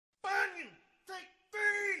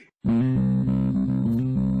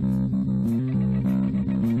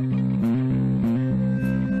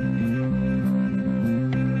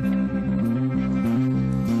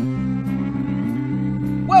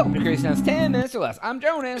sounds 10 minutes or less. I'm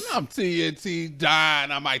Jonas. I'm TNT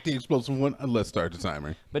Dynamite, the explosive one. Let's start the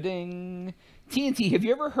timer. Ba-ding. TNT, have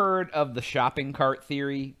you ever heard of the shopping cart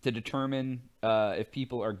theory to determine if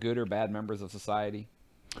people are good or bad members of society?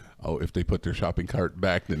 Oh, if they put their shopping cart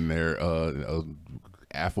back, then they're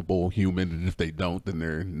affable human, and if they don't, then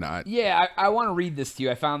they're not. Yeah, I want to read this to you.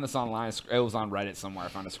 I found this online. It was on Reddit somewhere. I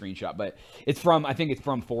found a screenshot, but it's from, I think it's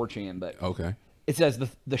from 4chan, but Okay. it says,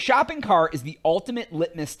 the shopping cart is the ultimate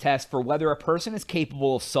litmus test for whether a person is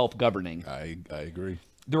capable of self-governing. I agree.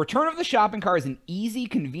 The return of the shopping cart is an easy,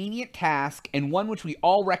 convenient task and one which we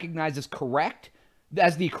all recognize as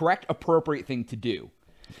the correct, appropriate thing to do.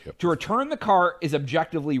 Yep. To return the cart is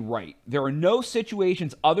objectively right. There are no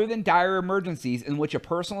situations other than dire emergencies in which a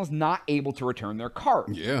person is not able to return their cart.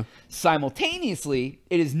 Yeah. Simultaneously,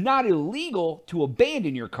 it is not illegal to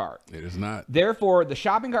abandon your cart. It is not. Therefore, the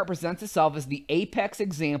shopping cart presents itself as the apex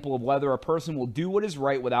example of whether a person will do what is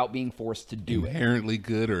right without being forced to do it. Inherently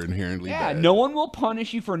good or inherently bad. No one will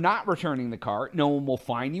punish you for not returning the cart. No one will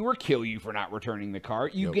fine you or kill you for not returning the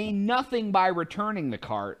cart. You gain nothing by returning the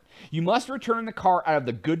cart. You must return the cart out of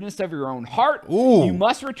the goodness of your own heart. Ooh. You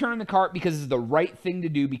must return the cart because it's the right thing to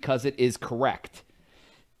do because it is correct.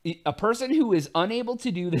 A person who is unable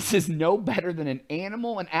to do this is no better than an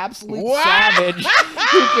animal, an absolute savage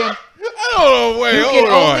who can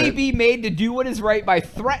only be made to do what is right by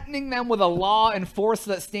threatening them with a law and force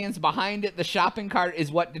that stands behind it. The shopping cart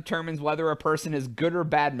is what determines whether a person is good or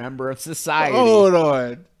bad member of society. Hold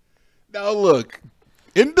on. Now look,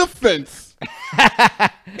 in defense.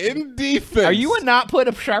 In defense. Are you a not put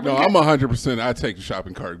a shopping cart? No, I'm 100%. I take the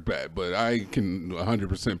shopping cart back, but I can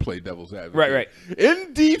 100% play devil's advocate. Right.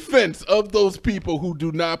 In defense of those people who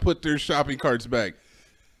do not put their shopping carts back,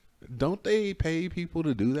 don't they pay people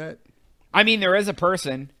to do that? I mean, there is a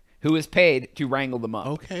person who is paid to wrangle them up.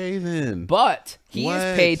 Okay, then. But he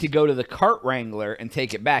is paid to go to the cart wrangler and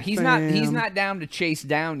take it back. He's not down to chase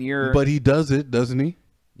down your... But he does it, doesn't he?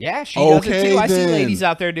 Yeah, she does it too. I see then. ladies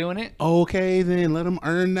out there doing it. Okay, then let them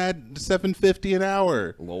earn that $7.50 an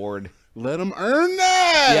hour. Lord, let them earn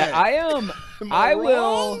that. Yeah, I am. I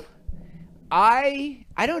will. I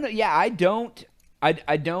don't know. Yeah, I don't.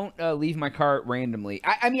 I don't leave my cart randomly.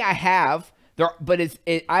 I mean, I have there, but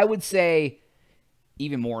I would say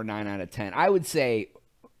even more 9 out of 10. I would say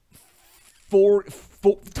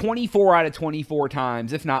 24 out of 24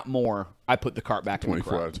 times, if not more, I put the cart back in the cart.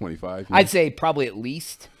 24 out of 25. Yeah. I'd say probably at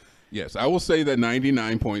least. Yes, I will say that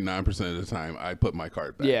 99.9% of the time I put my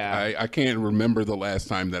cart back. Yeah. I can't remember the last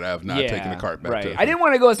time that I have not taken a cart back. Right. I didn't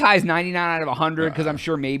want to go as high as 99 out of 100 because I'm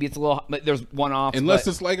sure maybe it's a little, but there's one-offs. Unless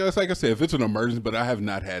it's like I said, if it's an emergency, but I have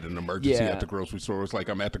not had an emergency at the grocery store. It's like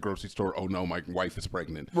I'm at the grocery store. Oh no, my wife is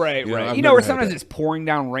pregnant. Right, right. You know, where sometimes it's pouring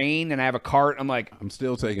down rain and I have a cart. I'm like, I'm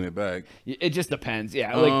still taking it back. It just depends.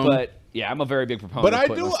 Yeah. But yeah, I'm a very big proponent. But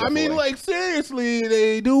I do. I mean, like seriously,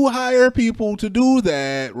 they do hire people to do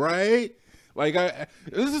that, right? Like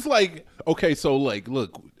this is like, okay, so like,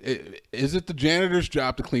 look, is it the janitor's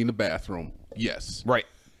job to clean the bathroom? Yes. Right.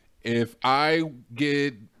 If I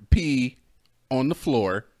get pee on the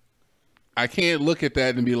floor, I can't look at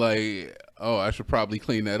that and be like, oh, I should probably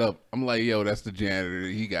clean that up. I'm like, yo, that's the janitor.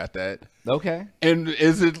 He got that. Okay. And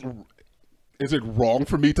is it wrong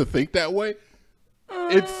for me to think that way?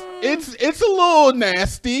 It's a little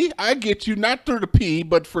nasty. I get you, not through the pee,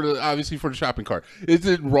 but obviously for the shopping cart. Is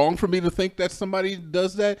it wrong for me to think that somebody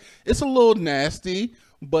does that? It's a little nasty,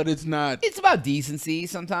 but it's not. It's about decency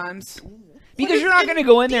sometimes, because you're not going to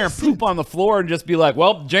go in there and poop on the floor and just be like,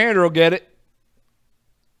 "Well, janitor will get it."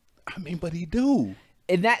 I mean, but he do.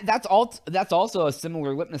 And that's also a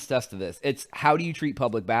similar litmus test to this. It's how do you treat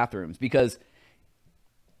public bathrooms, because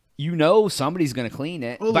you know somebody's going to clean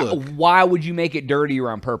it. Well, but why would you make it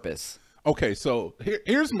dirtier on purpose? Okay, so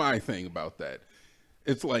here's my thing about that.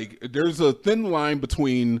 It's like there's a thin line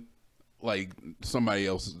between like somebody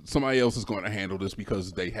else is going to handle this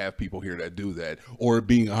because they have people here that do that, or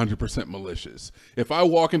being 100% malicious. If I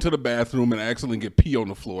walk into the bathroom and I accidentally get pee on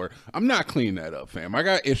the floor, I'm not cleaning that up, fam. I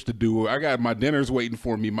got ish to do. I got my dinner's waiting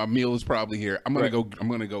for me. My meal is probably here. I'm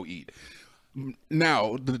gonna go eat.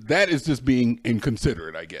 Now, that is just being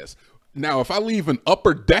inconsiderate, I guess. Now, if I leave an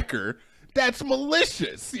upper decker, that's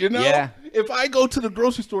malicious, you know? Yeah. If I go to the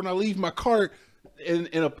grocery store and I leave my cart in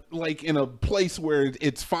a place where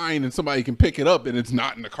it's fine and somebody can pick it up and it's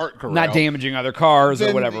not in the cart corral, not damaging other cars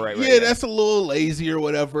or whatever, right? Yeah, that's a little lazy or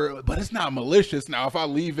whatever, but it's not malicious. Now, if I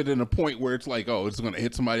leave it in a point where it's like, oh, it's going to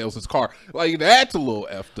hit somebody else's car, like that's a little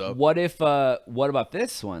effed up. What about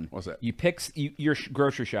this one? What's that? You're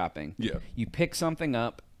grocery shopping. Yeah. You pick something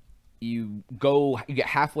up, you get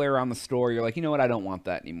halfway around the store, you're like, you know what, I don't want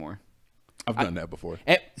that anymore. I've done that before.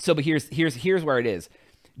 So, but here's where it is.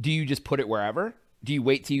 Do you just put it wherever? Do you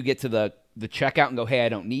wait till you get to the checkout and go, hey, I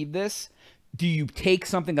don't need this? Do you take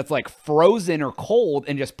something that's like frozen or cold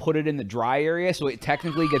and just put it in the dry area so it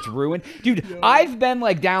technically gets ruined? Dude, yeah. I've been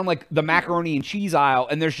like down like the macaroni and cheese aisle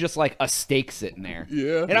and there's just like a steak sitting there.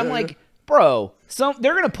 Yeah. And I'm like, bro,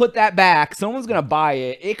 they're going to put that back. Someone's going to buy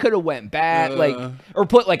it. It could have went bad. Or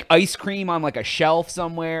put like ice cream on like a shelf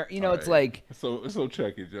somewhere. You know, it's like. So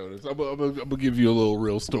check it, Jonas. I'm going to give you a little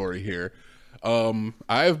real story here. I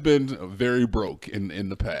have been very broke in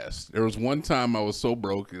the past. There was one time I was so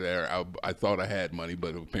broke there, I thought I had money,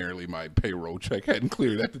 but apparently my payroll check hadn't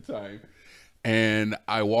cleared at the time. And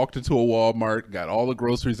I walked into a Walmart, got all the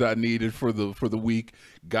groceries I needed for the week,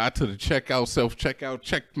 got to the checkout, self-checkout,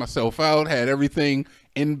 checked myself out, had everything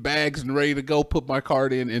in bags and ready to go, put my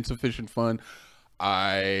card in, insufficient fund.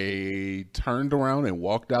 I turned around and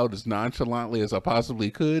walked out as nonchalantly as I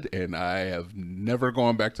possibly could, and I have never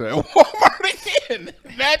gone back to that Walmart again.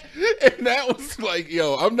 And that was like,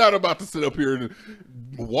 yo, I'm not about to sit up here and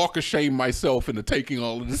walk of shame myself into taking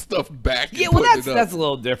all of this stuff back. Yeah, well, that's a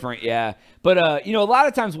little different, yeah. But, you know, a lot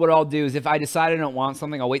of times what I'll do is if I decide I don't want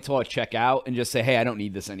something, I'll wait till I check out and just say, hey, I don't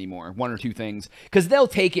need this anymore. One or two things. Because they'll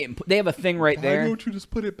take it, and they have a thing right there. Why don't you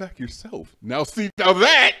just put it back yourself? Now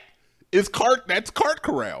that's cart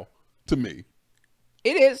corral to me.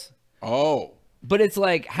 It is. Oh. But it's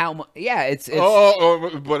like how much? Yeah, it's.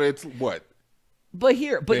 But it's what? But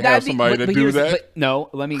they have somebody to do that. But no,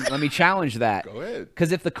 let me challenge that. Go ahead.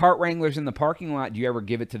 Because if the cart wrangler's in the parking lot, do you ever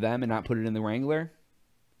give it to them and not put it in the wrangler?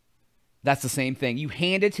 That's the same thing. You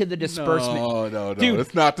hand it to the disbursement. No, dude,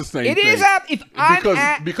 it's not the same thing. It is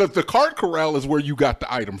because the cart corral is where you got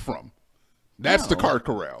the item from. That's the cart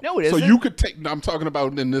corral. No, it isn't. So you could take. I'm talking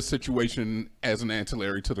about in this situation as an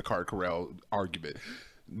ancillary to the cart corral argument.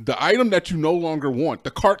 The item that you no longer want,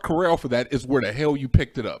 the cart corral for that is where the hell you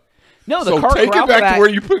picked it up. No, so take it back to where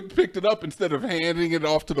you picked it up instead of handing it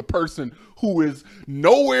off to the person who is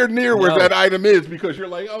nowhere near where that item is because you're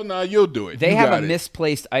like, oh, no, you'll do it. They have a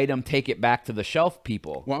misplaced item. Take it back to the shelf,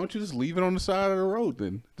 people. Why don't you just leave it on the side of the road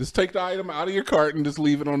then? Just take the item out of your cart and just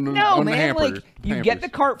leave it on the hamper. Like you get the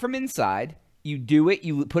cart from inside. You do it.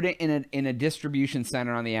 You put it in a distribution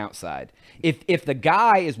center on the outside. If the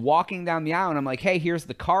guy is walking down the aisle and I'm like, hey, here's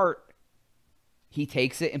the cart. He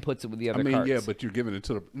takes it and puts it with the other carts. Yeah, but you're giving it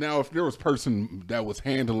to the... Now, if there was a person that was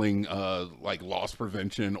handling, like, loss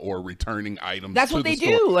prevention or returning items That's what they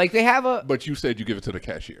do. Like, they have a... But you said you give it to the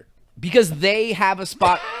cashier. Because they have a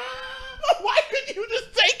spot... Why couldn't you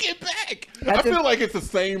just take it back? I feel like it's the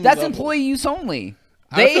same That's level. Employee use only.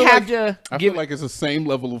 They have to I feel like it's the same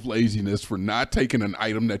level of laziness for not taking an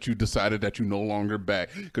item that you decided that you no longer back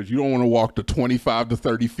because you don't want to walk the 25 to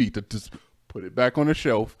 30 feet to just put it back on the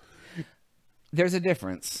shelf. There's a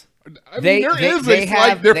difference. I mean, there is a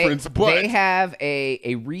slight difference, but they have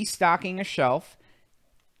a restocking a shelf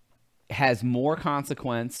has more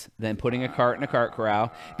consequence than putting a cart in a cart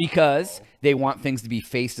corral because they want things to be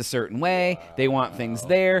faced a certain way. They want things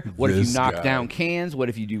there. What if you knock down cans? What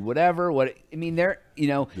if you do whatever?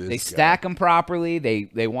 They stack them properly.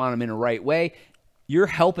 They want them in the right way. You're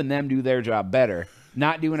helping them do their job better.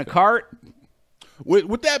 Not doing a cart.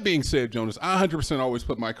 With that being said, Jonas, I 100% always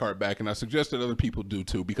put my cart back, and I suggest that other people do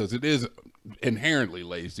too because it is inherently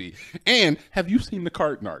lazy. And have you seen the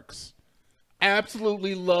cart narcs?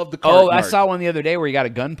 Absolutely love the cart narc. I saw one the other day where he got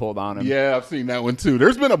a gun pulled on him. Yeah, I've seen that one too.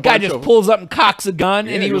 There's been a bunch guy just pulls up and cocks a gun,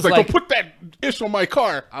 and he was like, "Don't put that ish on my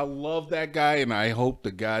car." I love that guy, and I hope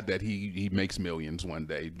to God that he makes millions one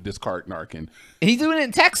day. This cart narking. He's doing it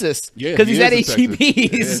in Texas. Yeah, because he's at HEBs. Yeah, he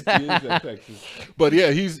is at Texas. But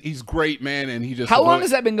yeah, he's great, man, and he just. How long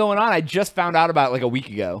has that been going on? I just found out about it like a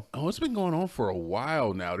week ago. Oh, it's been going on for a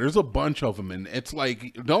while now. There's a bunch of them, and it's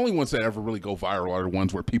like the only ones that ever really go viral are the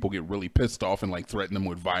ones where people get really pissed off and like threaten them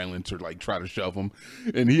with violence or like try to shove them.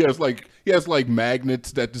 And he has like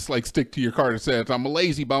magnets that just like stick to your cart and says, "I'm a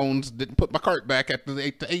lazy bones, didn't put my cart back at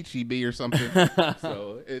the HEB or something."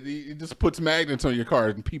 So he just puts magnets on your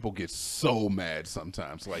cart, and people get so mad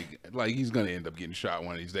sometimes. Like he's gonna end up getting shot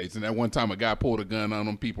one of these days. And that one time a guy pulled a gun on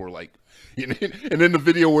him, people were like, and in the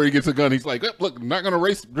video where he gets a gun, he's like, "Look, I'm not gonna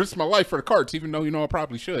risk my life for the carts, even though I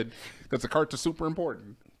probably should, because the carts are super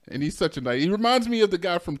important." And he's such a nice. He reminds me of the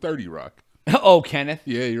guy from 30 Rock. Oh, Kenneth.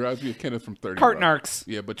 Yeah, he reminds me of Kenneth from 30 Cart Rock. Narcs.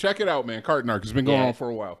 Yeah, but check it out, man. Cart Narcs. It's been going on for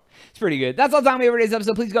a while. It's pretty good. That's all the time we have for today's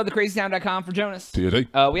episode. Please go to thecrazytown.com for Jonas. See you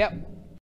today. We out.